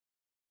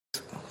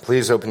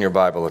Please open your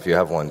Bible, if you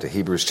have one, to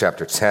Hebrews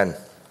chapter 10.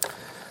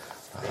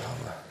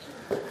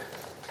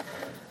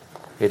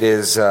 It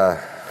is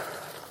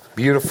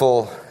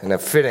beautiful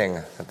and fitting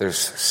that there's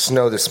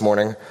snow this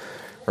morning.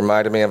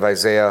 Reminded me of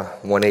Isaiah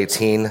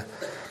 1:18.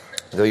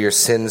 Though your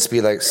sins be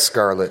like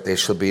scarlet, they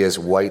shall be as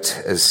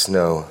white as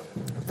snow.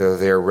 Though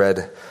they are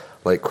red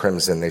like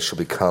crimson, they shall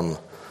become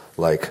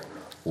like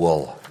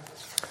wool.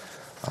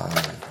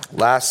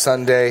 Last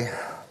Sunday,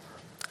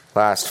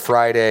 last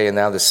Friday, and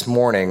now this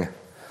morning,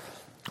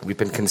 we've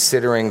been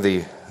considering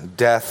the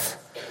death,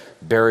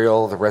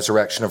 burial, the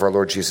resurrection of our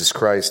Lord Jesus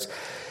Christ.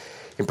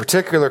 In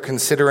particular,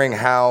 considering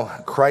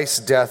how Christ's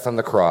death on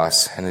the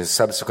cross and his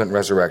subsequent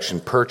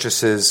resurrection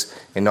purchases,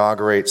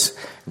 inaugurates,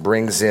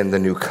 brings in the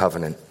new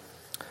covenant.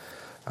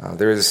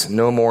 There is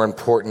no more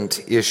important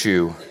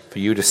issue for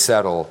you to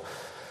settle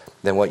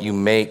than what you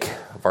make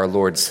of our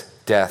Lord's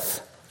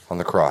death on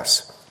the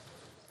cross.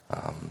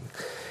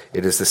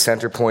 It is the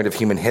center point of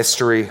human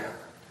history.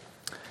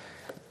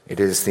 It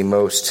is the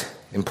most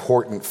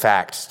important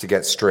fact to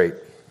get straight.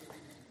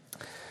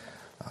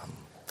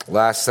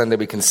 Last Sunday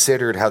we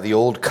considered how the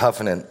old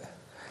covenant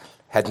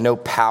had no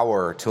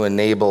power to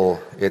enable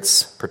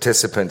its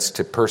participants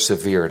to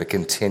persevere, to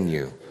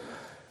continue.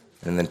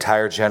 And an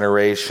entire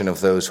generation of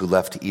those who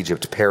left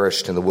Egypt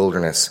perished in the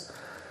wilderness.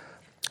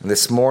 And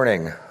this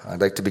morning,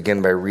 I'd like to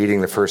begin by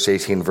reading the first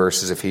 18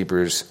 verses of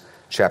Hebrews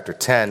chapter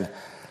 10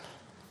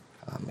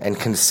 and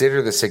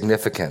consider the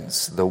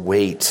significance, the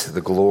weight,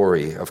 the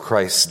glory of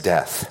Christ's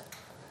death.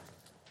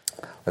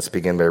 Let's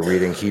begin by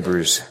reading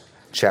Hebrews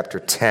chapter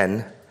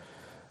 10,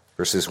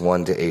 verses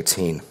 1 to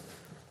 18.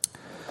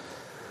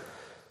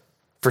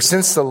 For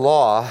since the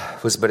law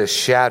was but a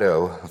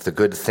shadow of the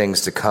good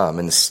things to come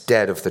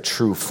instead of the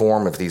true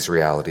form of these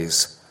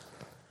realities,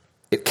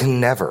 it can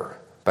never,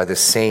 by the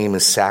same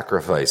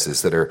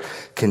sacrifices that are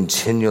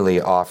continually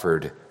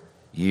offered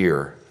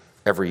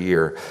every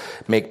year,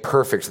 make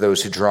perfect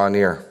those who draw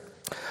near.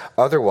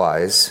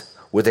 Otherwise,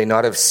 would they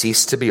not have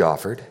ceased to be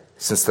offered,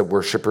 since the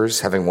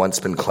worshippers, having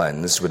once been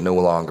cleansed, would no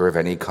longer have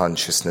any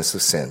consciousness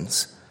of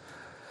sins?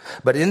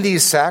 But in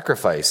these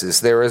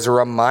sacrifices there is a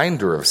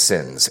reminder of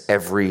sins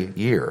every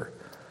year.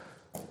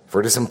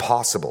 For it is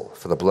impossible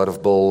for the blood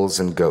of bulls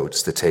and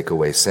goats to take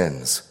away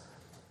sins.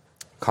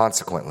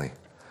 Consequently,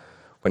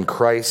 when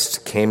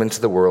Christ came into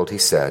the world, he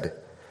said,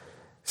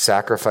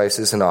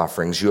 "Sacrifices and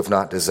offerings you have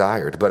not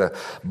desired, but a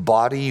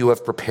body you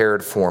have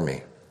prepared for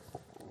me.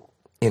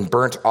 In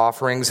burnt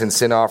offerings and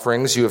sin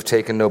offerings you have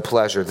taken no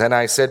pleasure. Then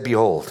I said,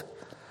 Behold,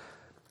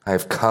 I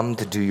have come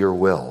to do your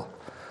will,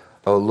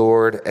 O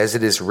Lord, as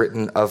it is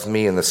written of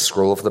me in the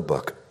scroll of the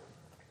book."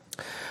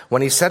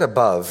 When he said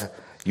above,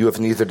 "You have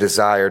neither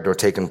desired nor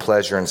taken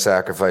pleasure in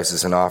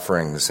sacrifices and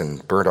offerings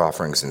and burnt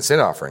offerings and sin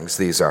offerings,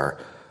 these are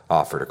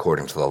offered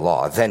according to the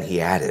law," then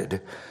he added,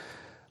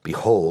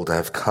 "Behold, I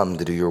have come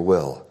to do your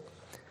will."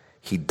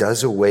 He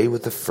does away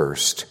with the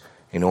first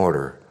in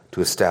order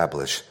to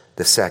establish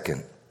the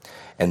second.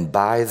 And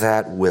by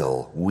that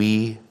will,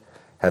 we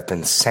have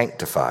been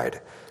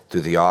sanctified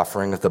through the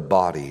offering of the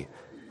body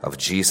of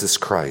Jesus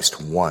Christ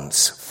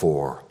once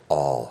for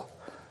all.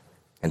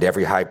 And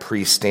every high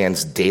priest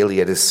stands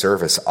daily at his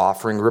service,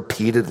 offering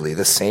repeatedly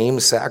the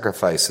same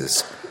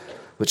sacrifices,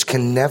 which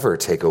can never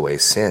take away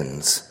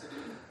sins.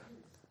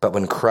 But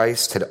when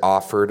Christ had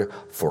offered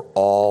for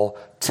all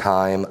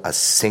time a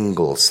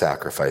single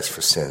sacrifice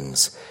for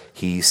sins,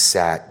 he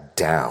sat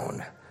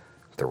down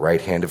at the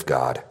right hand of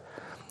God,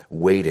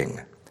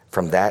 waiting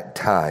from that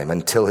time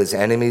until his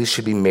enemies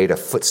should be made a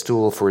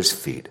footstool for his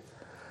feet.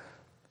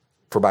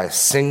 For by a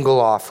single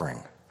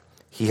offering,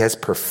 he has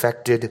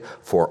perfected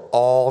for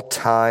all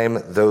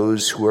time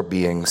those who are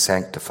being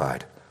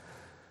sanctified.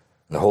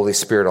 And the Holy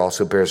Spirit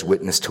also bears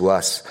witness to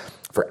us,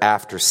 for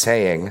after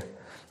saying,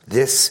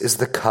 "This is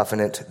the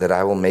covenant that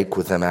I will make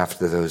with them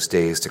after those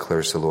days,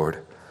 declares the Lord.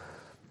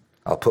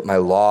 I'll put my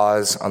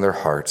laws on their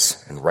hearts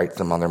and write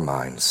them on their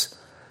minds."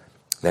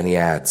 Then he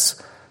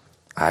adds,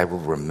 "I will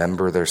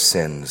remember their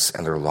sins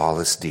and their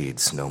lawless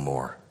deeds no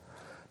more.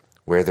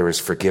 Where there is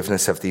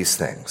forgiveness of these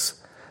things,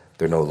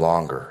 there no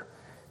longer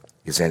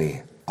is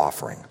any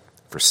offering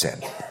for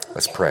sin."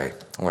 Let's pray.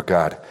 Lord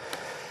God,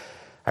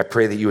 I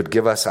pray that you would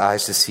give us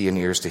eyes to see and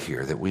ears to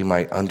hear, that we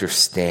might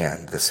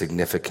understand the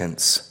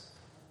significance,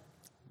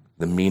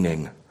 the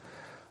meaning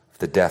of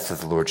the death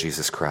of the Lord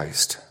Jesus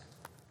Christ,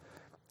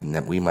 and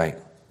that we might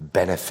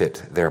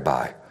benefit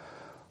thereby.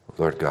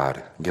 Lord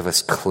God, give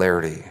us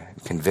clarity,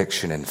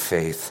 conviction, and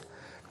faith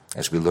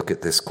as we look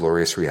at this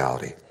glorious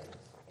reality.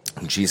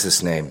 In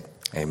Jesus' name,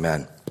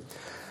 amen.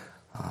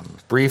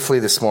 Briefly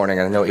this morning,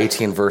 I know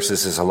 18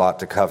 verses is a lot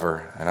to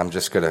cover, and I'm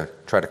just going to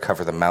try to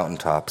cover the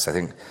mountaintops. I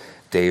think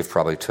Dave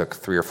probably took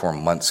 3 or 4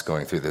 months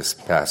going through this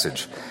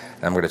passage,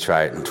 and I'm going to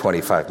try it in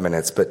 25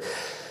 minutes. But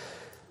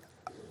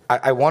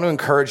I want to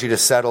encourage you to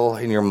settle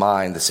in your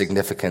mind the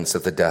significance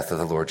of the death of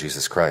the Lord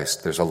Jesus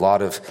Christ. There's a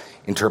lot of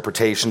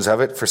interpretations of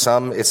it. For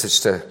some, it's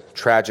just a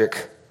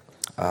tragic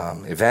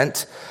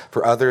event.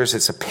 For others,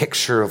 it's a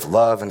picture of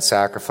love and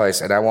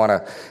sacrifice. And I want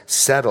to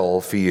settle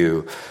for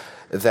you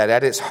that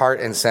at its heart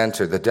and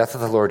center, the death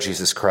of the Lord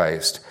Jesus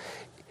Christ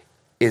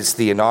is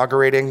the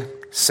inaugurating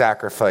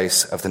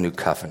sacrifice of the new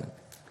covenant.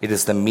 It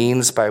is the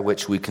means by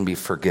which we can be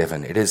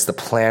forgiven. It is the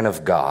plan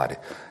of God,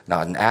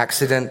 not an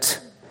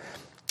accident.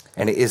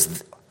 And it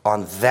is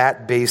on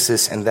that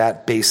basis and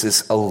that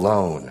basis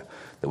alone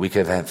that we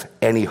can have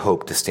any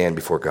hope to stand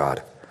before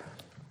God.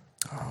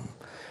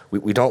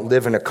 We don't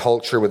live in a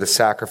culture with a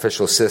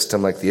sacrificial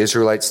system like the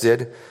Israelites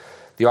did.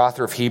 The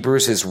author of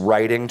Hebrews is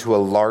writing to a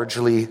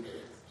largely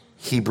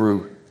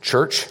Hebrew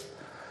church,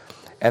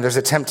 and there's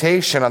a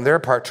temptation on their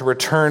part to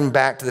return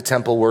back to the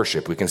temple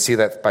worship. We can see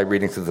that by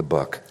reading through the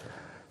book.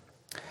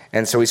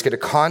 And so he's going to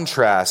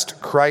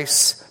contrast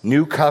Christ's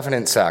new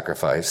covenant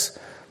sacrifice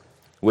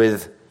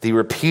with the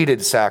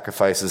repeated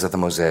sacrifices of the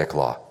Mosaic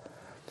law.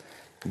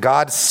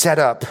 God set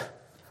up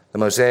the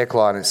Mosaic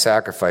law and its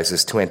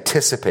sacrifices to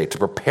anticipate, to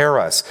prepare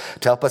us,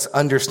 to help us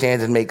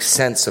understand and make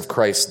sense of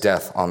Christ's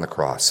death on the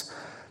cross.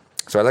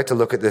 So I'd like to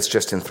look at this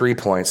just in 3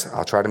 points.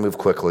 I'll try to move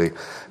quickly.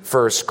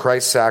 First,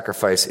 Christ's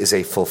sacrifice is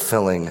a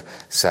fulfilling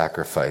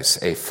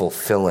sacrifice, a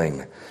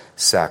fulfilling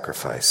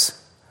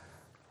sacrifice.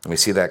 And we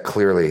see that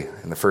clearly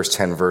in the first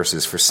 10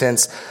 verses. For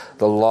since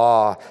the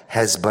law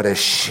has but a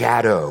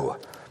shadow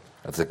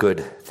of the good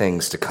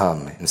things to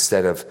come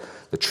instead of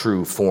the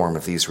true form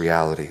of these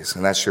realities.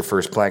 And that's your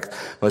first blank.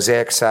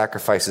 Mosaic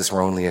sacrifices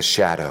were only a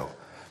shadow.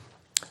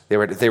 They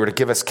were to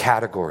give us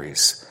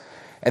categories.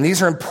 And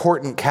these are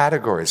important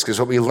categories because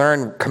what we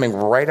learn coming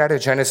right out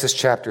of Genesis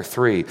chapter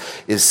 3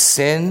 is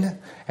sin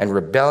and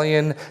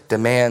rebellion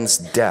demands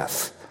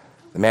death.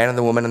 The man and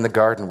the woman in the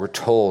garden were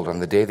told on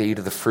the day they eat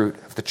of the fruit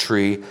of the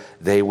tree,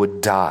 they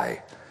would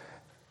die.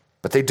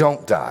 But they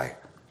don't die.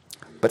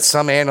 But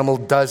some animal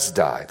does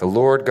die. The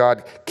Lord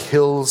God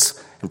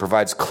kills and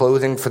provides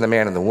clothing for the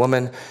man and the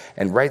woman.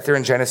 And right there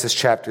in Genesis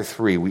chapter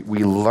 3,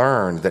 we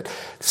learn that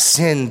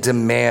sin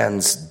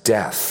demands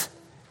death.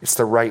 It's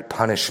the right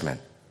punishment.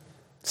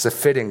 It's a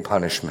fitting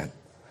punishment.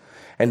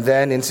 And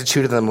then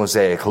instituted in the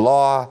Mosaic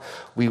law,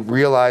 we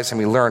realize and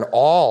we learn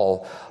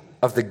all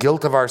of the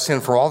guilt of our sin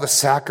for all the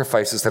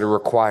sacrifices that are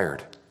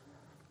required.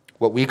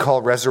 What we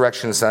call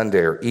Resurrection Sunday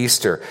or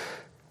Easter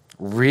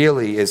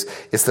really is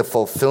the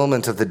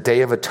fulfillment of the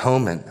Day of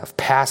Atonement, of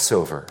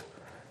Passover.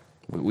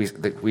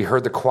 We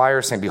heard the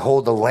choir saying,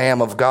 "Behold the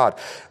Lamb of God."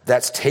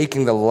 That's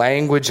taking the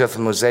language of the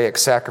Mosaic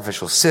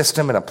sacrificial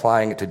system and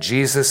applying it to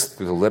Jesus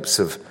through the lips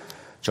of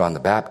John the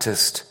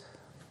Baptist.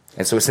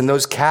 And so it's in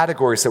those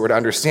categories that we're to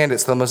understand it.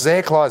 So the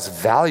Mosaic law is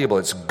valuable.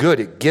 It's good.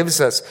 It gives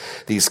us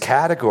these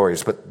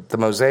categories. But the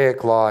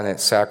Mosaic law and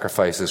its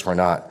sacrifices were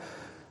not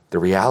the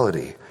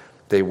reality.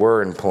 They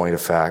were, in point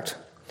of fact,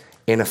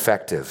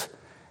 ineffective.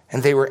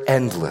 And they were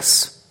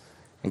endless.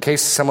 In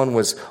case someone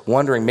was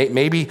wondering,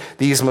 maybe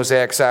these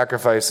Mosaic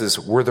sacrifices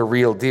were the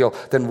real deal,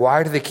 then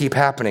why do they keep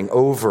happening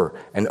over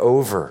and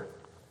over?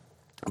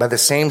 By the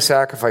same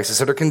sacrifices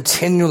that are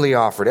continually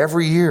offered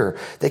every year.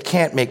 They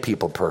can't make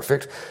people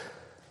perfect.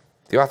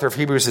 The author of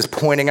Hebrews is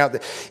pointing out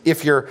that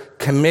if you're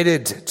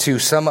committed to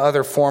some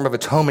other form of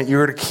atonement,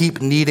 you're going to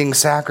keep needing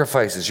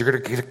sacrifices. You're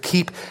going to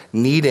keep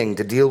needing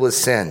to deal with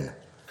sin.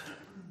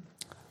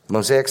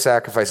 Mosaic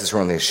sacrifices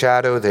were only a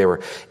shadow, they were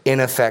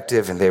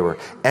ineffective, and they were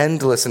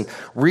endless. And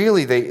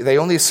really, they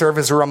only serve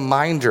as a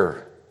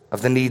reminder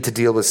of the need to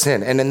deal with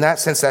sin. And in that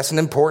sense, that's an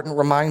important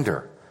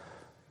reminder.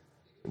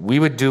 We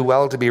would do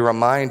well to be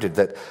reminded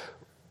that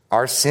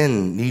our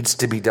sin needs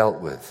to be dealt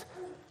with.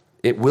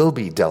 It will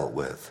be dealt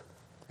with.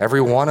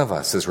 Every one of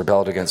us has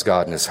rebelled against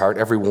God in his heart.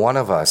 Every one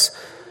of us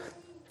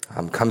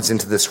comes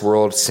into this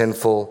world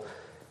sinful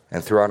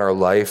and throughout our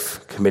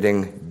life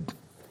committing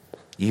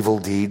evil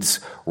deeds,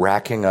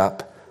 racking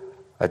up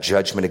a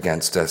judgment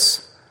against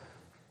us.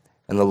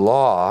 And the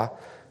law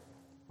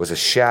was a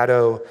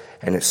shadow,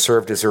 and it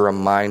served as a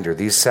reminder.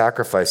 These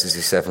sacrifices,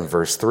 he said in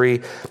verse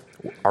 3,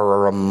 are a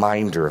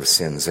reminder of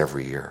sins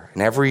every year.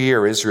 And every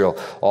year, Israel,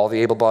 all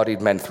the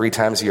able-bodied men, 3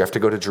 times a year, have to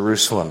go to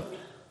Jerusalem.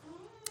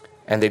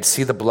 And they'd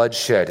see the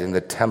bloodshed in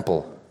the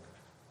temple.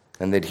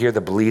 And they'd hear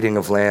the bleating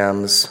of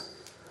lambs.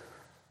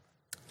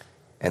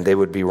 And they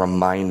would be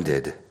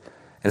reminded. And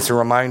it's a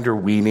reminder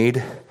we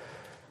need.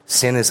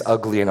 Sin is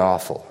ugly and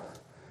awful.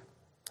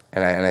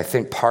 And I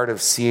think part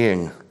of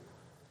seeing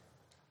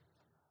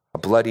a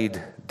bloodied,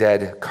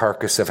 dead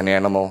carcass of an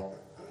animal,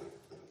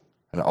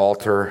 an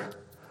altar,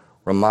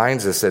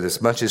 reminds us that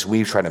as much as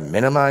we try to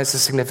minimize the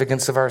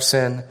significance of our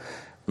sin,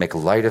 make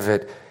light of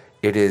it,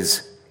 it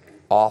is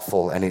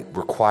awful and it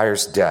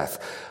requires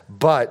death.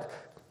 But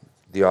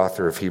the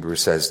author of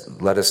Hebrews says,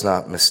 let us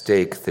not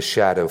mistake the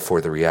shadow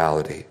for the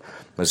reality.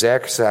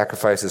 Mosaic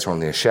sacrifices were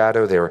only a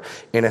shadow. They were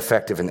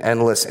ineffective and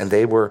endless, and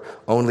they were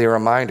only a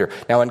reminder.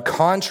 Now, in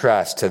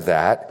contrast to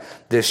that,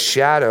 this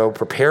shadow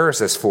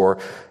prepares us for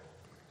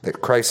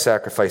that Christ's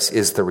sacrifice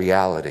is the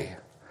reality.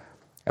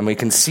 And we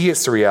can see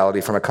it's the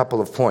reality from a couple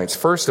of points.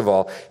 First of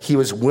all, he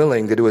was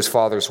willing to do his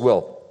Father's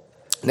will.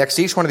 Next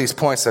to each one of these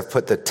points, I've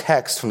put the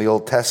text from the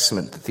Old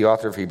Testament that the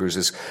author of Hebrews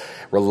is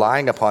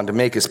relying upon to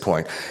make his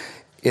point.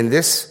 In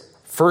this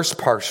first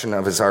portion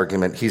of his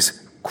argument,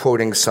 he's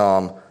quoting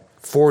Psalm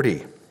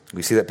 40.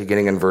 We see that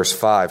beginning in verse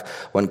 5.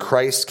 When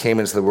Christ came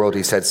into the world,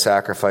 he said,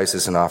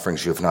 sacrifices and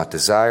offerings you have not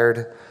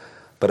desired,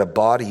 but a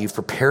body you've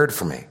prepared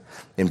for me.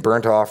 In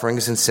burnt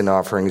offerings and sin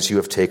offerings you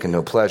have taken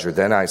no pleasure.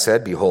 Then I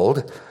said,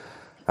 behold,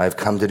 I have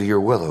come to do your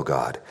will, O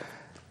God,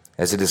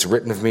 as it is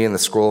written of me in the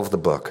scroll of the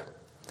book.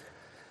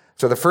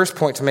 So the first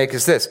point to make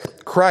is this: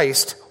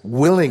 Christ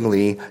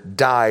willingly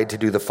died to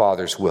do the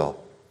Father's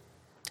will.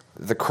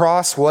 The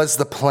cross was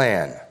the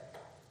plan.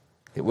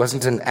 It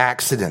wasn't an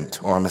accident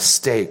or a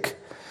mistake.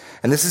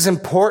 And this is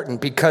important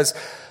because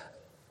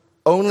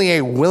only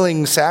a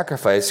willing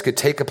sacrifice could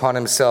take upon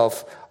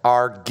himself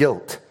our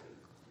guilt.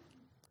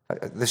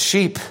 The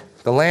sheep,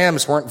 the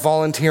lambs weren't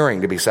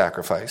volunteering to be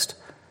sacrificed.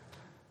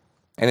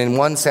 And in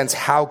one sense,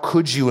 how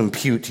could you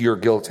impute your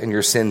guilt and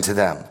your sin to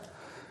them?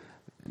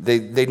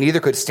 They neither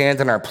could stand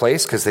in our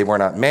place because they were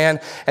not man,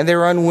 and they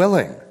were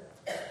unwilling.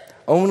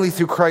 Only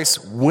through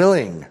Christ's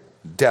willing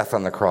death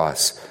on the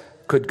cross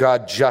could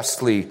God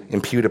justly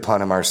impute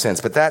upon him our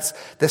sins. But that's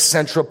the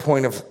central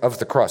point of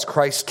the cross.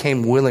 Christ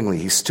came willingly.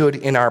 He stood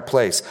in our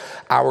place.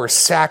 Our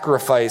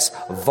sacrifice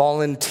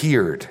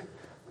volunteered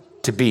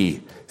to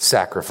be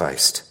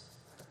sacrificed.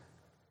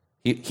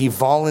 He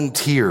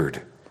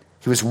volunteered.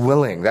 He was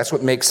willing. That's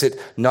what makes it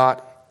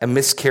not a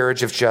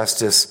miscarriage of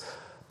justice,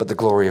 but the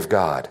glory of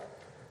God.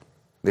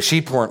 The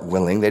sheep weren't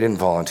willing. They didn't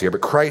volunteer.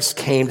 But Christ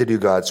came to do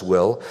God's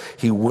will.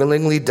 He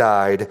willingly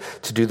died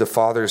to do the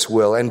Father's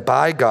will. And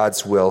by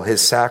God's will,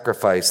 his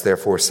sacrifice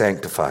therefore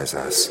sanctifies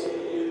us.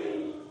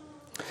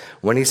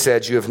 When he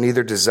said, you have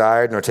neither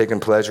desired nor taken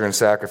pleasure in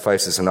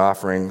sacrifices and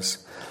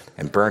offerings,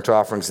 and burnt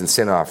offerings and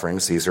sin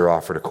offerings, these are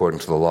offered according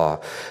to the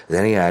law.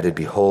 Then he added,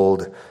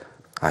 behold,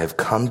 I have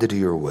come to do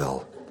your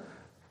will.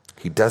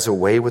 He does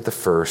away with the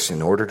first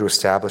in order to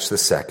establish the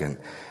second.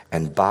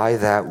 And by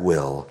that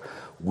will,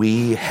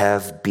 we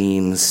have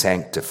been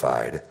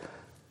sanctified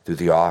through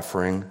the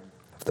offering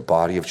of the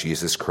body of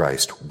Jesus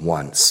Christ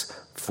once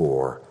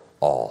for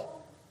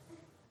all.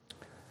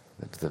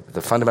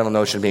 The fundamental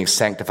notion of being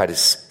sanctified is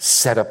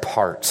set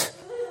apart.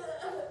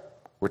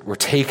 We're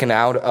taken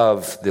out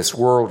of this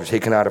world, we're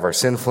taken out of our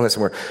sinfulness,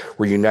 and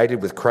we're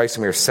united with Christ,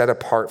 and we are set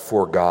apart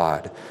for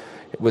God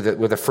with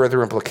a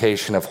further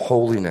implication of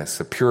holiness,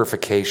 of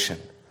purification.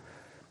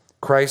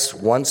 Christ's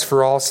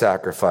once-for-all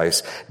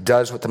sacrifice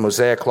does what the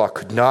Mosaic law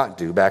could not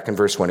do. Back in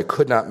verse 1, it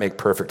could not make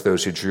perfect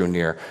those who drew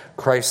near.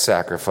 Christ's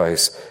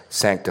sacrifice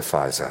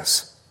sanctifies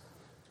us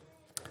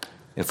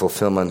in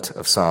fulfillment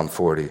of Psalm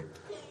 40.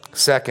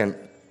 Second,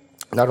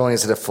 not only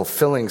is it a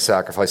fulfilling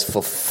sacrifice,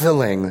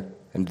 fulfilling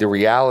the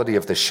reality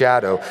of the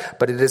shadow,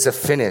 but it is a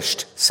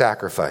finished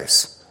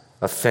sacrifice.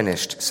 A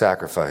finished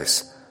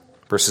sacrifice.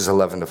 Verses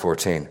 11 to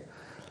 14.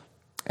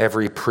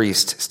 Every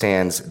priest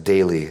stands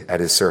daily at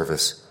his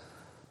service,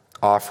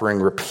 offering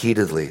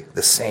repeatedly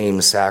the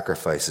same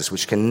sacrifices,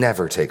 which can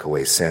never take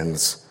away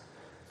sins.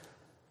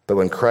 But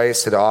when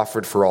Christ had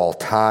offered for all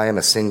time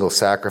a single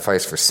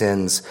sacrifice for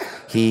sins,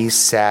 he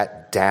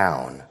sat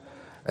down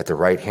at the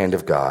right hand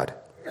of God,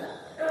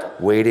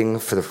 waiting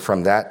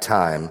from that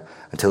time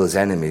until his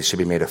enemies should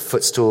be made a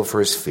footstool for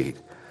his feet.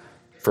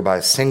 For by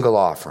a single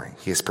offering,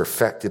 he has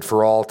perfected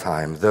for all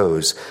time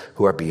those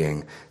who are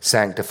being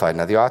sanctified.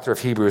 Now, the author of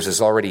Hebrews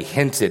has already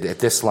hinted at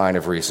this line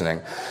of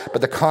reasoning,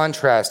 but the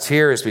contrast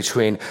here is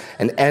between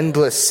an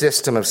endless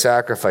system of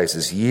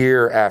sacrifices,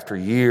 year after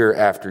year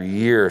after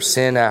year,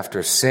 sin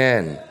after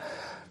sin,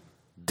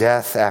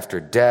 death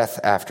after death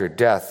after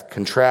death,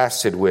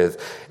 contrasted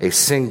with a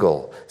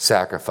single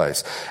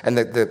sacrifice. And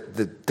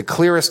the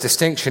clearest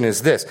distinction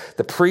is this: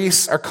 the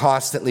priests are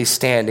constantly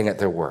standing at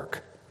their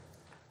work.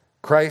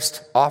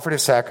 Christ offered a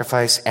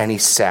sacrifice and he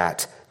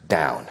sat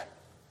down.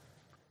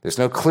 There's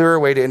no clearer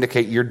way to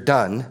indicate you're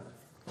done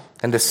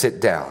than to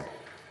sit down.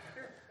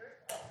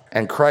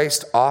 And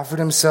Christ offered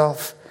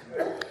himself.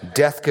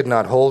 Death could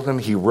not hold him.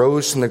 He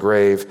rose from the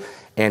grave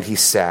and he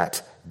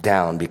sat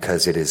down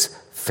because it is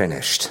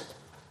finished.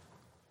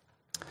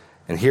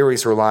 And here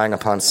he's relying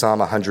upon Psalm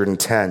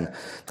 110.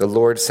 The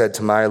Lord said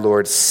to my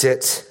Lord,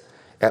 sit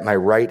at my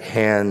right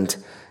hand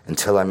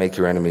until I make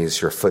your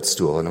enemies your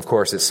footstool. And of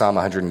course, it's Psalm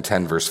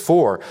 110, verse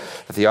 4,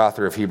 that the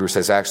author of Hebrews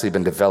has actually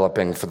been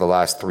developing for the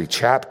last 3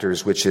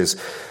 chapters, which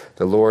is,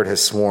 the Lord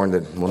has sworn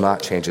that will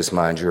not change his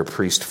mind. You're a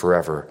priest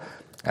forever,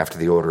 after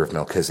the order of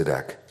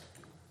Melchizedek.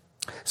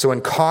 So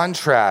in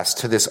contrast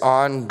to this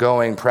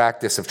ongoing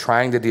practice of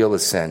trying to deal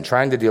with sin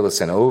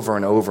over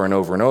and over and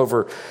over and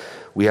over,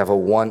 we have a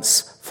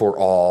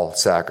once-for-all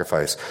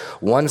sacrifice.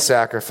 One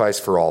sacrifice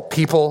for all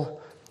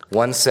people,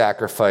 one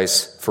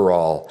sacrifice for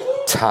all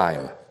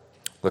time.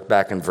 Look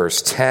back in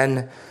verse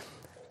 10.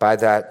 By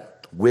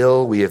that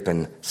will we have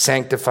been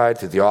sanctified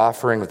through the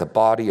offering of the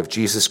body of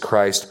Jesus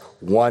Christ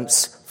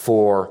once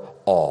for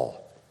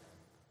all.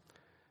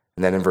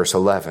 And then in verse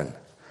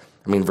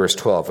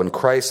 12, when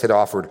Christ had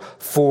offered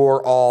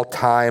for all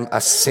time a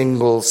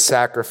single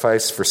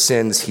sacrifice for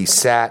sins, he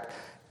sat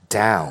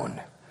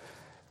down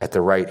at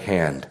the right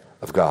hand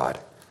of God.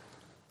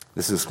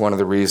 This is one of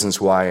the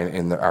reasons why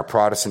in our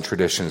Protestant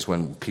traditions,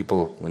 when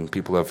people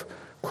have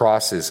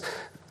crosses,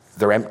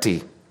 they're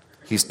empty.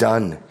 He's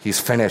done. He's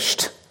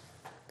finished.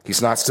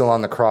 He's not still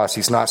on the cross.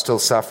 He's not still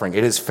suffering.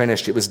 It is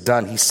finished. It was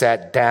done. He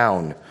sat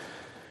down.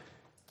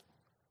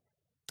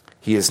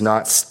 He is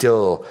not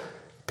still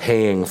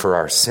paying for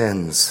our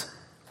sins.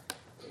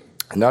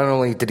 And not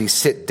only did he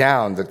sit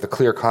down, the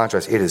clear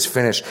contrast, it is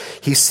finished,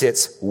 he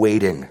sits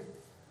waiting.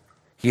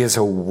 He is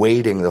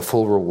awaiting the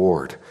full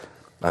reward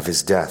of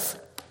his death.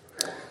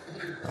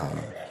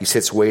 He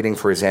sits waiting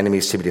for his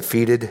enemies to be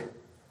defeated.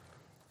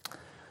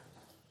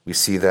 We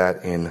see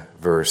that in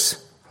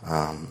verse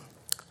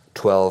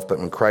 12. But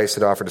when Christ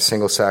had offered a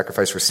single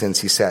sacrifice for sins,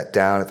 he sat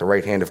down at the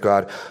right hand of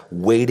God,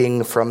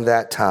 waiting from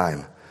that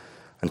time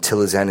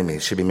until his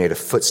enemies should be made a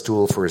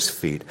footstool for his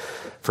feet.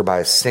 For by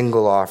a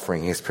single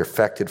offering he has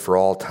perfected for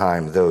all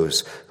time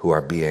those who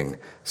are being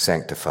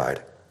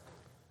sanctified.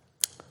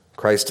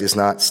 Christ is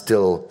not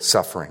still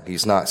suffering.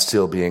 He's not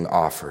still being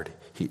offered.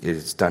 He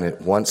has done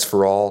it once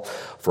for all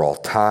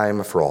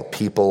time, for all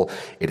people.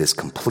 It is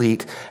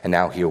complete, and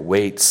now he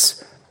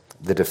awaits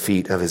the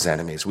defeat of his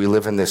enemies. We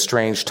live in this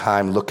strange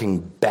time looking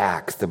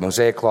back. The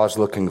Mosaic Law is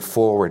looking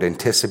forward,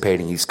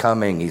 anticipating he's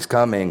coming, he's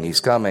coming,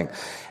 he's coming.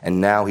 And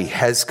now he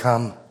has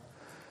come.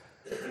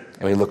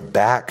 And we look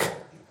back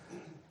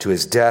to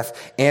his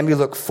death, and we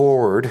look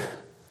forward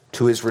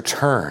to his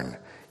return,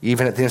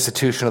 even at the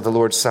institution of the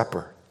Lord's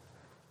Supper.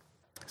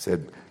 He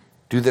said,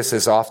 do this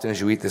as often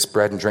as you eat this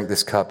bread and drink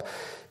this cup,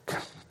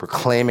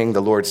 proclaiming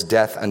the Lord's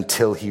death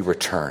until he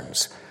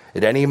returns.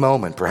 At any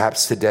moment,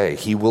 perhaps today,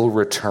 he will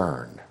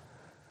return.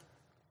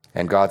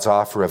 And God's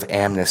offer of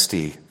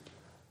amnesty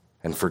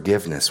and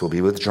forgiveness will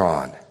be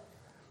withdrawn.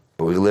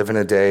 But we live in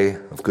a day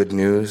of good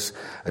news,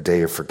 a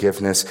day of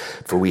forgiveness,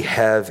 for we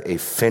have a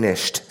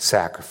finished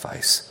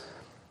sacrifice.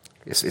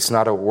 It's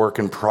not a work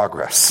in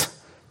progress.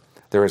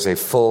 There is a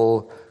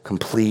full,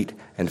 complete,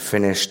 and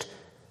finished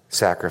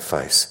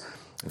sacrifice.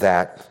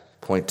 That,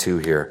 point 2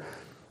 here,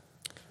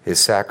 his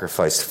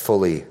sacrifice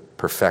fully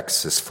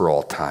perfects us for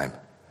all time.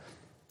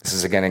 This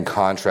is again in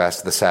contrast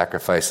to the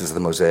sacrifices of the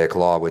Mosaic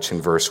Law, which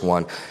in verse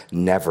 1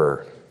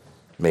 never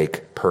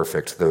make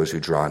perfect those who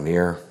draw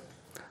near.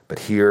 But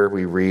here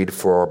we read,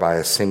 for by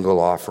a single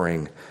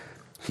offering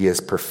he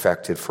has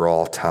perfected for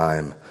all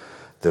time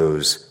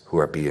those who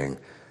are being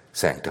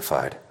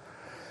sanctified.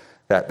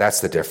 That's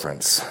the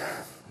difference.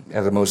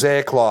 In the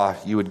Mosaic Law,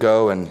 you would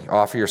go and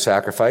offer your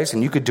sacrifice,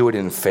 and you could do it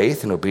in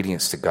faith and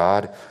obedience to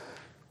God.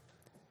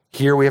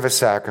 Here we have a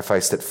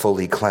sacrifice that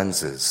fully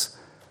cleanses,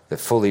 that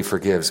fully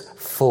forgives,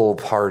 full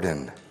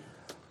pardon.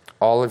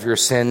 All of your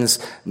sins,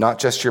 not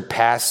just your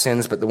past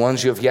sins, but the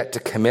ones you have yet to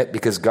commit,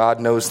 because God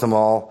knows them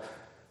all,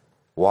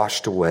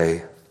 washed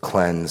away,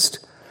 cleansed.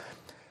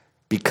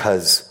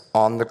 Because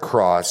on the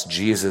cross,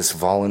 Jesus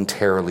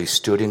voluntarily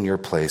stood in your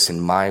place, in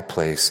my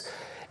place,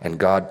 and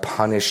God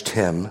punished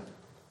him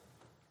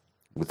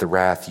with the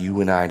wrath you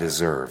and I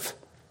deserve.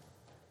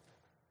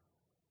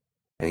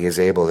 And he is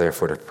able,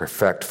 therefore, to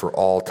perfect for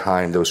all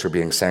time those who are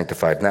being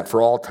sanctified. And that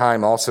for all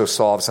time also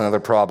solves another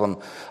problem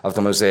of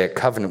the Mosaic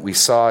covenant. We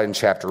saw in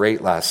chapter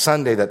 8 last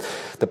Sunday that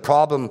the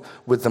problem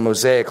with the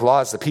Mosaic law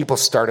is the people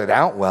started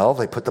out well.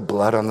 They put the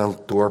blood on the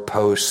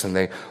doorposts, and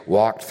they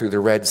walked through the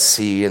Red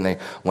Sea, and they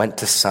went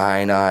to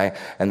Sinai,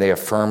 and they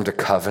affirmed a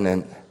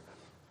covenant.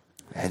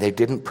 And they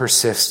didn't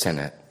persist in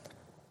it.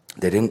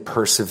 They didn't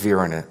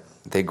persevere in it.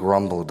 They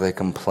grumbled. They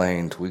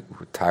complained. We're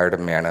tired of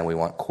manna. We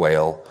want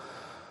quail.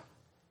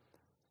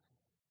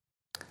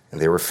 And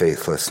they were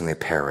faithless, and they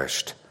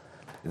perished.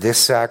 This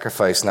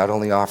sacrifice not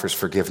only offers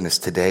forgiveness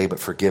today,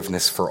 but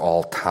forgiveness for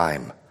all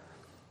time.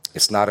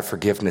 It's not a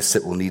forgiveness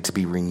that will need to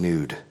be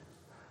renewed.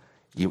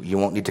 You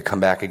won't need to come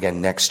back again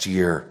next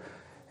year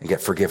and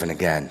get forgiven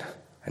again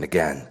and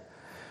again.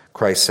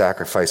 Christ's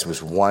sacrifice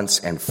was once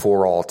and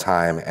for all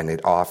time, and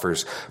it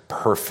offers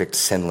perfect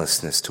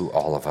sinlessness to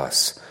all of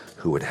us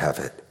who would have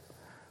it.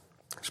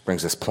 This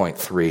brings us, point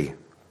 3,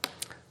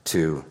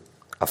 to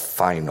a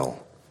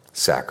final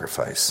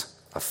sacrifice.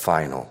 A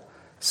final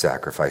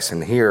sacrifice.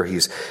 And here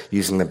he's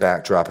using the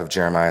backdrop of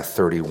Jeremiah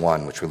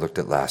 31, which we looked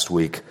at last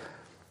week.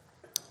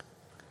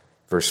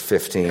 Verse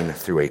 15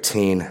 through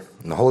 18.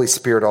 And the Holy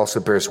Spirit also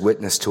bears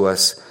witness to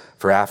us,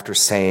 for after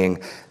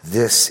saying,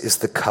 "This is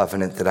the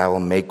covenant that I will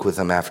make with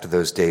them after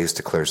those days,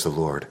 declares the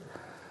Lord.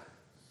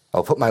 I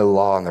will put my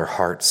law in their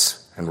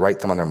hearts and write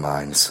them on their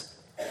minds."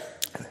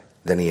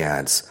 Then he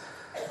adds,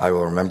 "I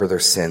will remember their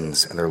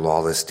sins and their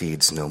lawless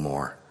deeds no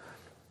more.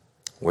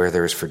 Where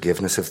there is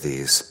forgiveness of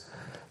these,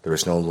 there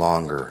is no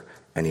longer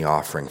any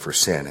offering for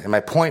sin." And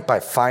my point by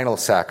final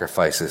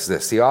sacrifice is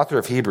this. The author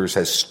of Hebrews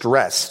has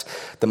stressed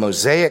the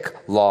Mosaic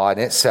law and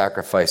its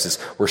sacrifices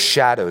were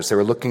shadows. They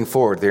were looking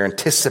forward. They're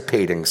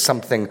anticipating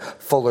something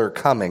fuller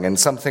coming, and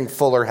something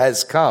fuller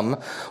has come.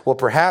 Well,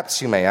 perhaps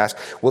you may ask,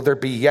 will there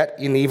be yet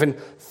an even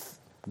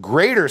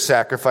greater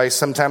sacrifice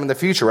sometime in the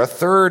future, a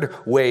third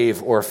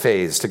wave or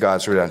phase to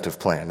God's redemptive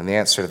plan? And the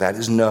answer to that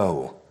is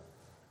no.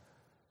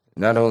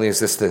 Not only is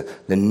this the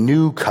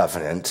new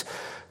covenant,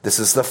 this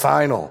is the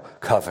final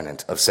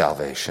covenant of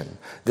salvation.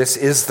 This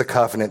is the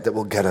covenant that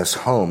will get us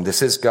home.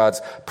 This is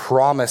God's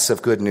promise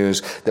of good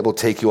news that will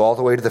take you all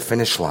the way to the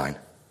finish line.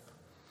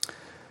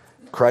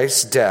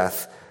 Christ's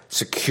death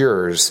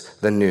secures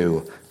the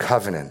new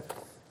covenant.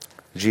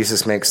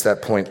 Jesus makes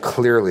that point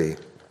clearly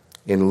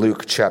in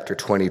Luke chapter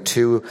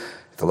 22,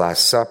 the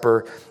Last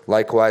Supper.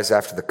 Likewise,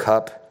 after the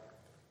cup,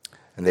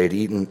 and they had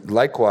eaten,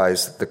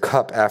 likewise, the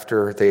cup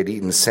after they had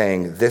eaten,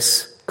 saying,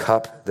 "This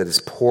cup that is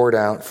poured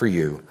out for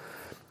you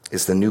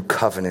is the new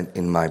covenant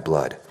in my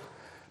blood."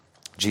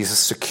 Jesus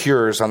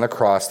secures on the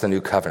cross the new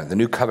covenant. The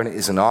new covenant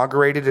is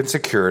inaugurated and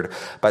secured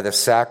by the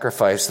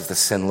sacrifice of the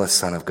sinless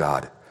Son of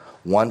God.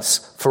 Once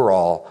for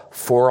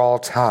all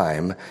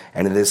time,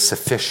 and it is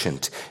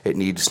sufficient. It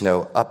needs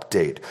no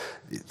update.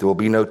 There will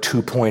be no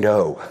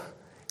 2.0.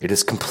 It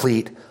is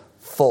complete,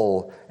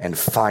 full, and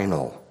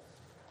final.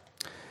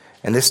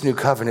 And this new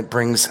covenant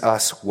brings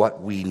us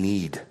what we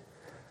need.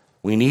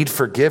 We need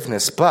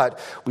forgiveness, but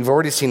we've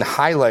already seen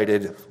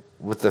highlighted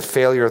with the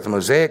failure of the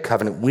Mosaic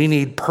covenant, we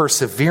need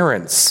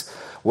perseverance.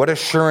 What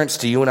assurance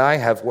do you and I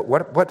have?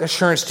 What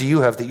assurance do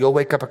you have that you'll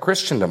wake up a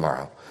Christian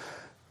tomorrow?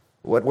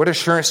 What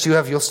assurance do you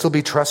have you'll still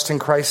be trusting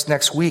Christ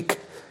next week?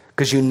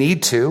 Because you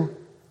need to.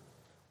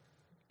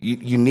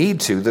 You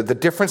need to. The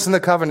difference in the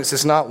covenants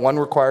is not one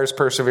requires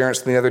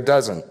perseverance and the other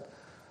doesn't.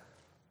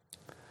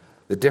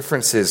 The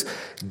difference is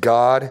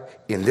God,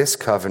 in this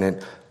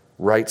covenant,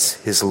 writes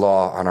his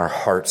law on our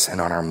hearts and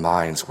on our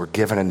minds. We're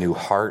given a new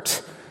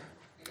heart,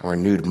 a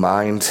renewed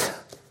mind,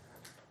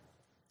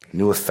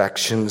 new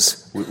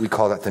affections. We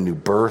call that the new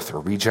birth or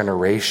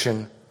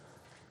regeneration,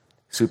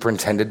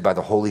 superintended by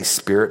the Holy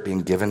Spirit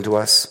being given to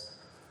us.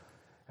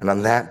 And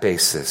on that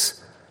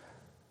basis,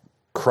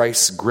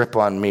 Christ's grip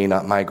on me,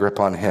 not my grip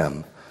on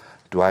him,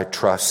 do I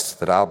trust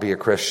that I'll be a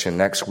Christian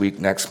next week,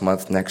 next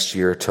month, next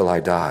year, till I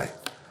die?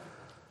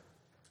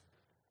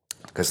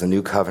 Because the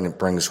new covenant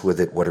brings with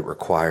it what it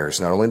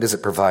requires. Not only does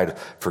it provide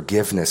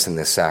forgiveness in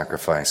this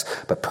sacrifice,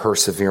 but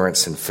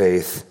perseverance in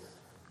faith,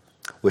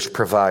 which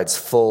provides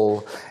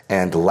full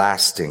and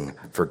lasting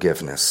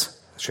forgiveness.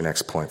 That's your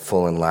next point,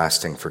 full and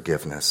lasting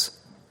forgiveness.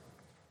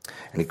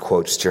 And he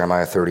quotes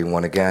Jeremiah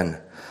 31 again.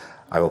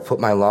 "I will put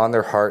my law in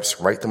their hearts,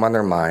 write them on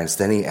their minds."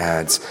 Then he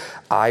adds,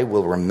 "I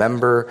will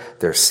remember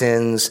their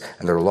sins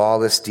and their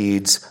lawless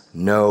deeds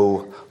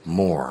no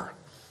more."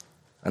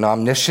 An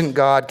omniscient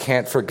God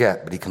can't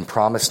forget, but he can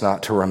promise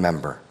not to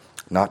remember,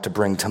 not to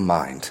bring to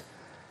mind.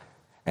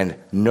 And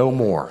no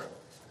more.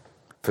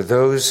 For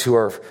those who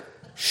are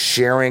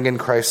sharing in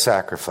Christ's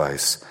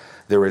sacrifice,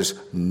 there is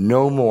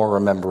no more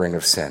remembering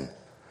of sin.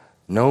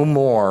 No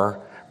more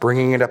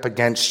bringing it up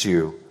against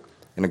you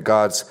in a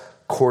God's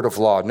court of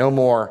law. No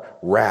more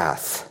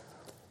wrath.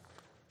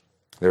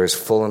 There is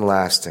full and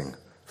lasting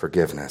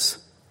forgiveness.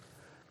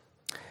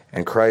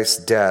 And Christ's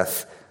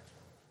death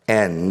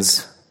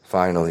ends,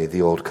 finally,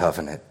 the old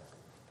covenant.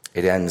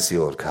 It ends the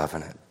old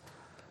covenant.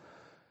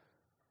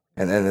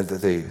 And then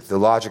the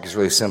logic is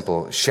really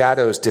simple.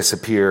 Shadows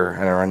disappear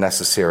and are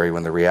unnecessary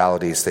when the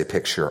realities they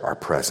picture are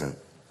present.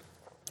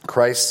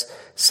 Christ's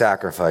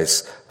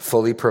sacrifice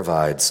fully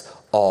provides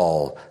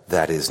all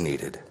that is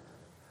needed.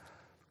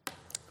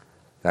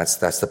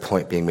 That's the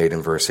point being made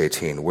in verse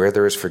 18. Where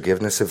there is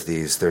forgiveness of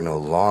these, there no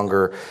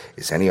longer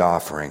is any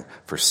offering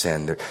for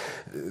sin.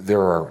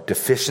 There are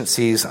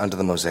deficiencies under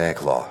the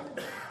Mosaic law.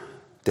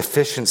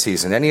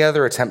 Deficiencies in any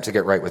other attempt to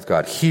get right with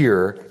God.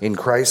 Here, in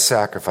Christ's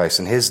sacrifice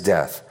and his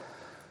death,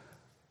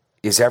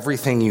 is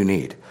everything you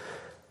need.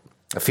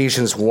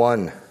 Ephesians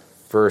 1,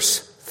 verse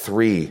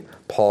 3,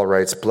 Paul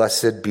writes,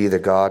 "Blessed be the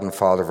God and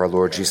Father of our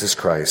Lord Jesus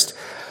Christ,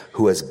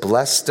 who has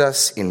blessed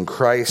us in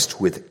Christ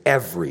with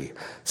every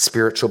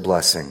spiritual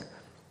blessing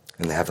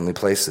in the heavenly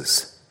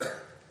places."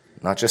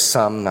 Not just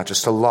some, not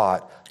just a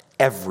lot,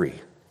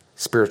 every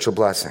spiritual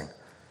blessing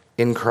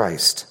in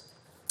Christ,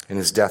 in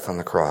his death on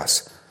the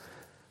cross.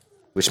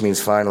 Which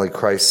means finally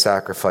Christ's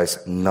sacrifice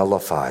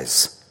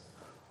nullifies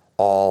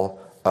all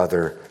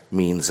other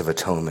means of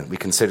atonement. We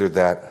considered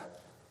that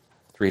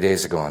 3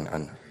 days ago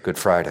on Good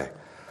Friday.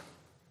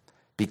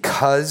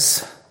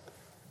 Because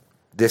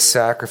this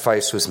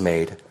sacrifice was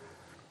made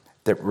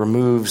that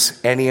removes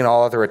any and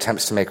all other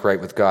attempts to make right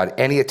with God,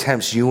 any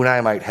attempts you and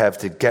I might have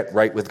to get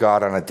right with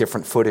God on a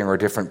different footing or a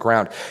different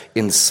ground,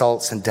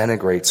 insults and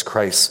denigrates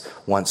Christ's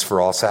once for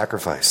all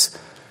sacrifice.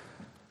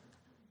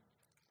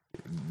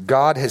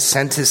 God has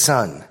sent his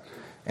Son,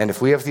 and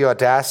if we have the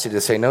audacity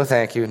to say, no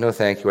thank you,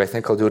 I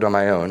think I'll do it on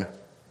my own,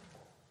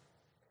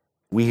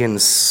 we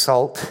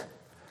insult.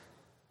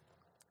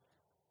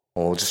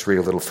 Well, we'll just read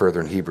a little further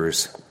in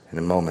Hebrews in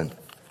a moment.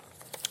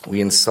 We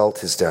insult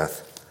his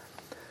death.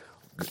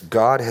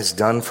 God has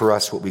done for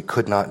us what we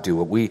could not do,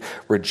 what we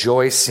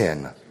rejoice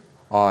in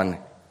on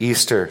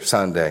Easter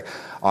Sunday,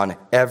 on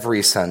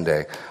every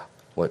Sunday,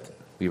 what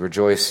we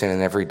rejoice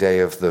in every day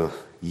of the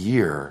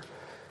year,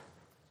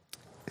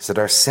 is that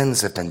our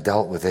sins have been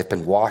dealt with, they've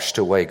been washed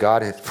away.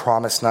 God has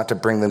promised not to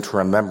bring them to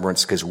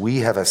remembrance because we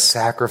have a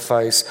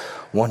sacrifice,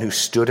 one who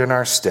stood in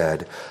our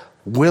stead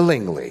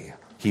willingly.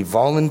 He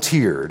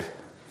volunteered,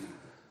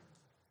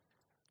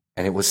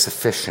 and it was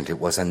sufficient, it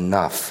was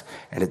enough,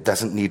 and it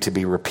doesn't need to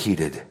be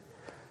repeated.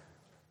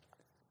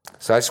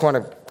 So I just want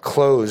to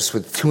close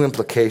with two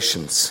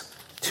implications,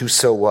 two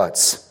so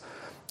whats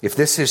If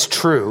this is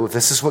true, if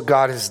this is what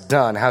God has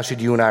done, how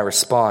should you and I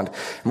respond?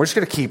 And we're just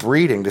going to keep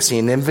reading to see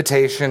an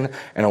invitation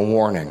and a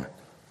warning.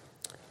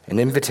 An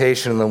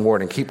invitation and a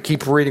warning.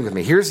 Keep reading with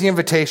me. Here's the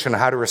invitation on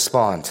how to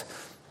respond.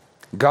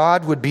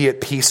 God would be at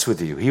peace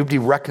with you. He would be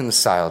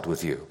reconciled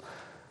with you.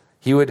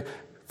 He would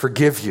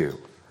forgive you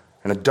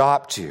and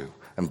adopt you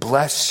and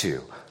bless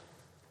you.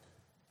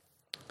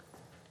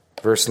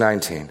 Verse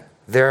 19.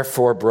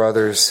 Therefore,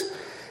 brothers,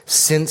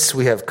 since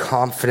we have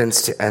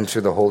confidence to enter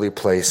the holy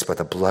place by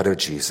the blood of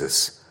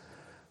Jesus,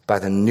 by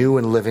the new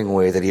and living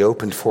way that he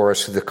opened for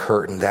us through the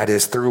curtain, that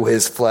is, through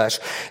his flesh,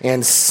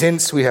 and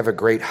since we have a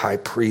great high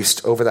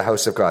priest over the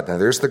house of God. Now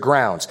there's the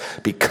grounds.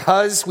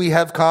 Because we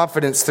have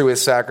confidence through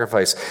his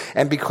sacrifice,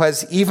 and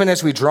because even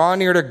as we draw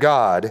near to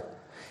God,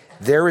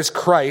 there is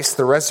Christ,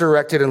 the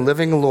resurrected and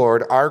living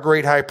Lord, our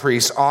great high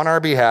priest, on our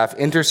behalf,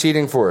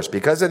 interceding for us.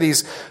 Because of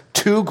these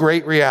two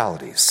great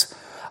realities,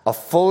 a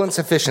full and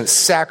sufficient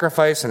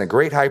sacrifice and a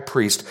great high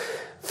priest,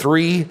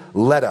 three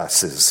let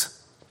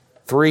us's,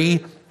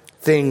 three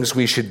things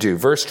we should do.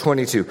 Verse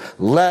 22,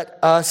 let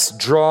us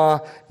draw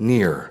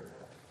near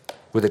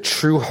with a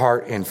true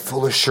heart and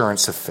full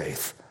assurance of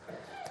faith.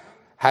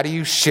 How do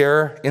you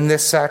share in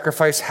this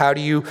sacrifice? How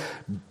do you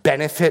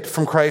benefit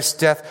from Christ's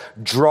death?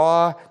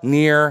 Draw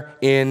near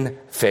in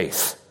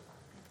faith.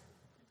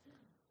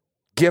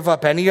 Give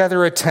up any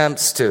other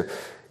attempts to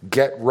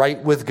get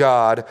right with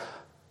God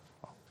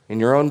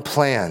in your own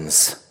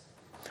plans.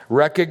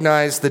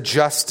 Recognize the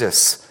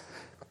justice.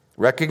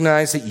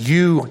 Recognize that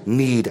you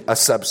need a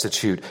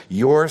substitute.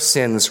 Your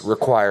sins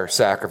require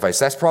sacrifice.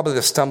 That's probably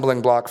the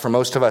stumbling block for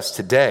most of us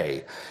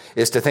today,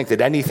 is to think that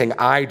anything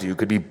I do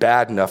could be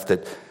bad enough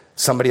that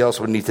somebody else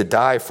would need to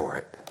die for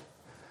it.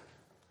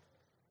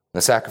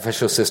 The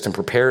sacrificial system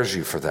prepares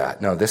you for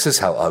that. No, this is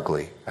how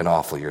ugly and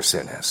awful your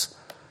sin is.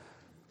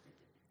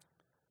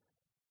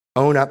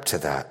 Own up to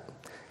that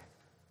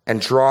and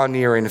draw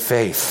near in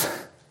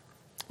faith.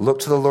 Look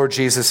to the Lord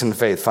Jesus in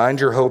faith. Find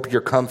your hope,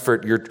 your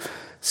comfort, your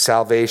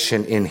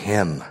salvation in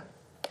him,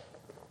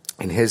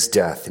 in his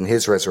death, in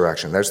his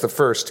resurrection. There's the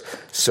first,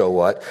 so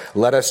what?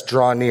 Let us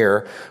draw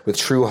near with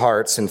true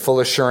hearts and full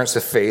assurance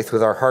of faith,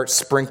 with our hearts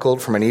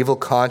sprinkled from an evil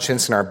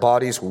conscience and our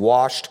bodies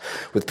washed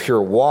with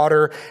pure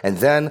water. And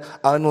then,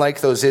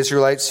 unlike those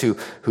Israelites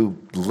who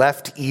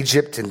left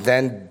Egypt and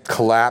then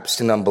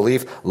collapsed in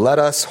unbelief, let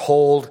us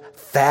hold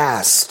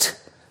fast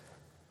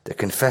the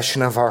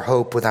confession of our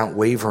hope without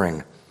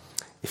wavering.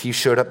 If you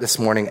showed up this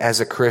morning as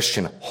a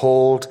Christian,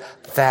 hold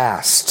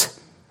fast.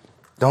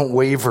 Don't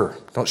waver.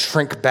 Don't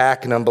shrink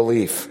back in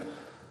unbelief.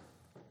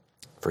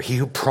 For he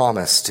who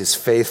promised is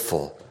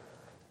faithful.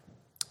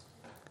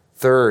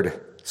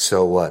 Third,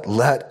 so what?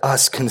 Let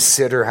us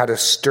consider how to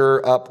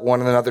stir up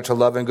one another to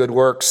love and good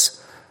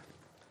works,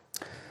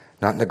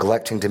 not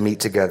neglecting to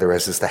meet together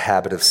as is the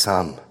habit of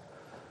some,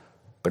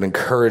 but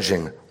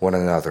encouraging one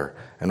another,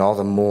 and all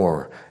the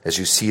more as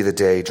you see the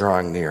day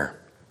drawing near.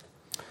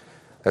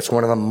 That's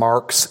one of the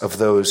marks of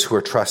those who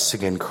are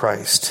trusting in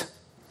Christ.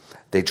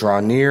 They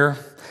draw near,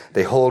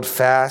 they hold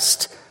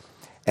fast,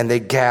 and they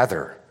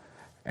gather.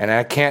 And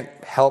I can't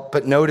help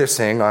but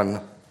noticing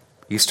on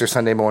Easter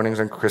Sunday mornings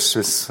and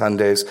Christmas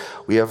Sundays,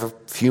 we have a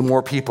few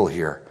more people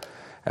here.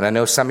 And I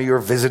know some of you are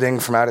visiting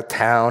from out of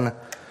town,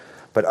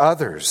 but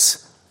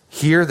others,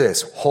 hear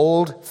this.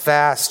 Hold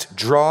fast,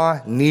 draw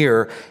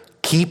near,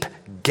 keep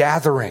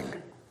gathering.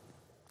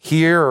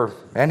 Here or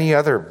any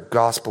other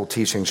gospel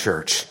teaching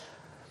church.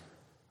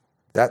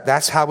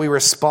 That's how we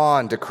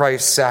respond to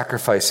Christ's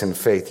sacrifice in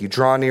faith. You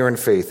draw near in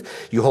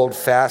faith, you hold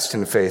fast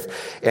in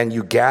faith, and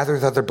you gather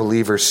with other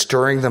believers,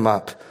 stirring them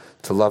up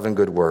to love and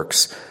good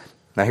works.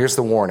 Now here's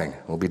the warning.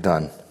 We'll be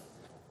done.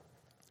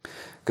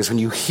 Because when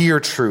you hear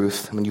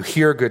truth, when you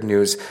hear good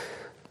news,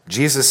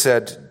 Jesus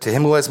said, to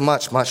him who has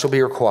much, much will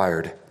be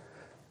required.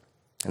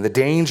 And the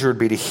danger would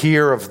be to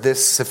hear of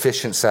this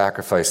sufficient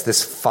sacrifice,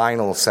 this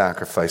final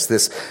sacrifice,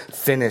 this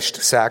finished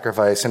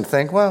sacrifice, and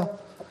think, well,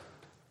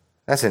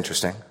 that's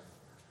interesting.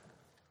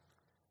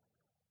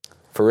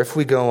 For if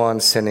we go on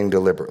sinning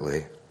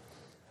deliberately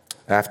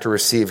after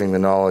receiving the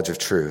knowledge of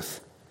truth,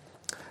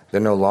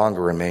 there no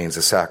longer remains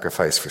a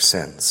sacrifice for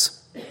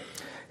sins. You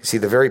see,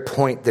 the very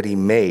point that he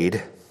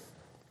made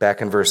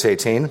back in verse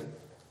 18,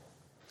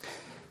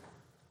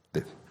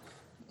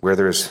 where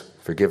there's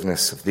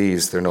forgiveness of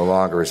these, there no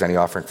longer is any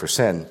offering for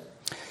sin,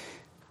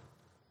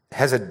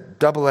 has a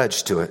double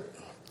edge to it.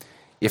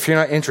 If you're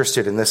not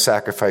interested in this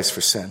sacrifice for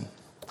sin,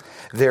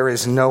 there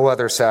is no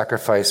other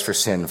sacrifice for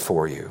sin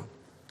for you.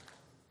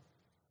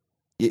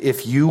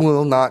 If you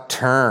will not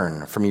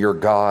turn from your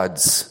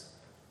gods,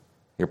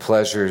 your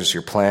pleasures,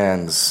 your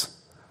plans,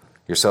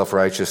 your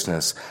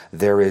self-righteousness,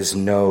 there is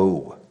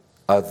no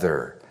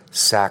other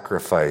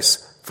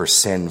sacrifice for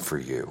sin for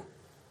you.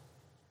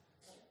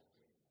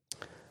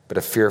 But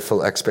a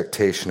fearful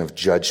expectation of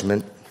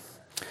judgment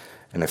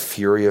and a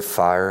fury of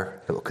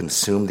fire that will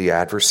consume the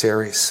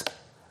adversaries.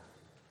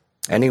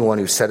 Anyone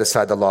who set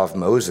aside the law of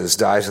Moses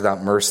dies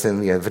without mercy in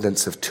the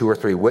evidence of 2 or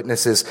 3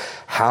 witnesses.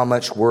 How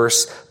much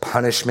worse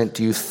punishment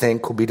do you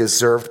think will be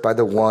deserved by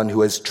the one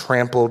who has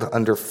trampled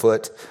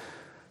underfoot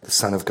the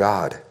Son of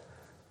God,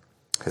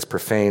 has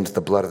profaned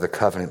the blood of the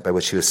covenant by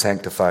which he was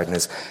sanctified and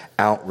has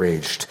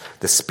outraged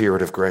the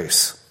Spirit of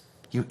grace.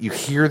 You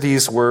hear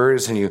these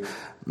words and you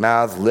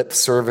mouth lip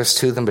service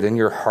to them, but in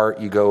your heart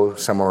you go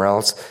somewhere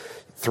else.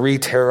 3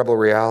 terrible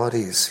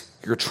realities.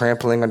 You're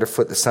trampling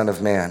underfoot the Son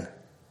of Man,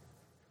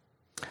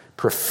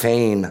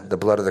 profane the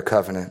blood of the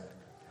covenant,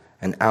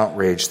 and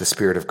outrage the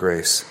Spirit of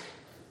grace.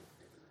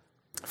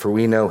 For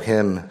we know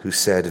him who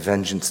said,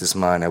 "Vengeance is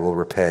mine, I will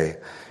repay."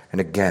 And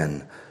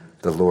again,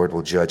 the Lord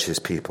will judge his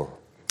people.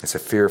 It's a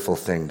fearful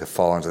thing to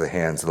fall into the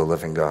hands of the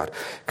living God.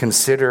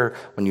 Consider,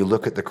 when you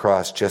look at the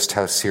cross, just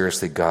how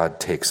seriously God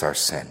takes our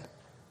sin.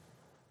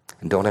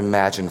 And don't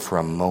imagine for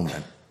a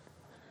moment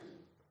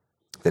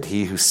that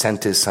he who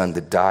sent his Son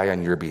to die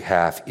on your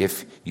behalf,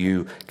 if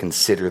you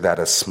consider that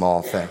a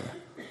small thing,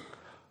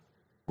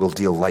 will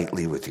deal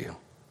lightly with you,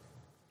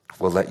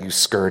 will let you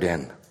skirt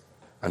in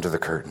under the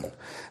curtain.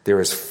 There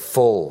is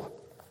full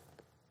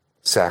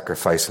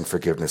sacrifice and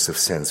forgiveness of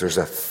sins. There's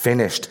a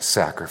finished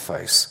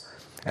sacrifice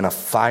and a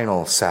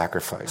final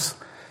sacrifice.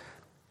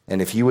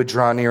 And if you would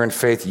draw near in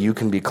faith, you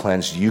can be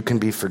cleansed, you can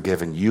be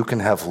forgiven, you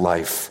can have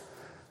life.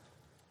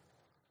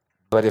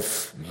 But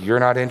if you're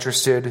not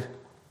interested,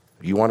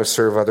 you want to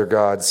serve other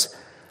gods,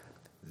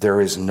 there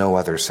is no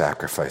other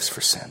sacrifice for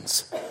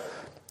sins.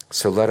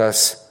 So let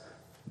us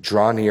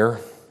draw near,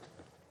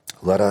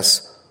 let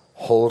us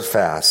hold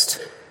fast,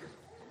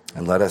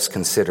 and let us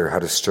consider how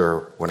to stir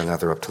one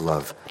another up to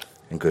love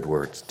and good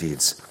words,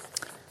 deeds.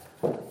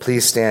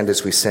 Please stand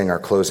as we sing our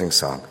closing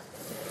song.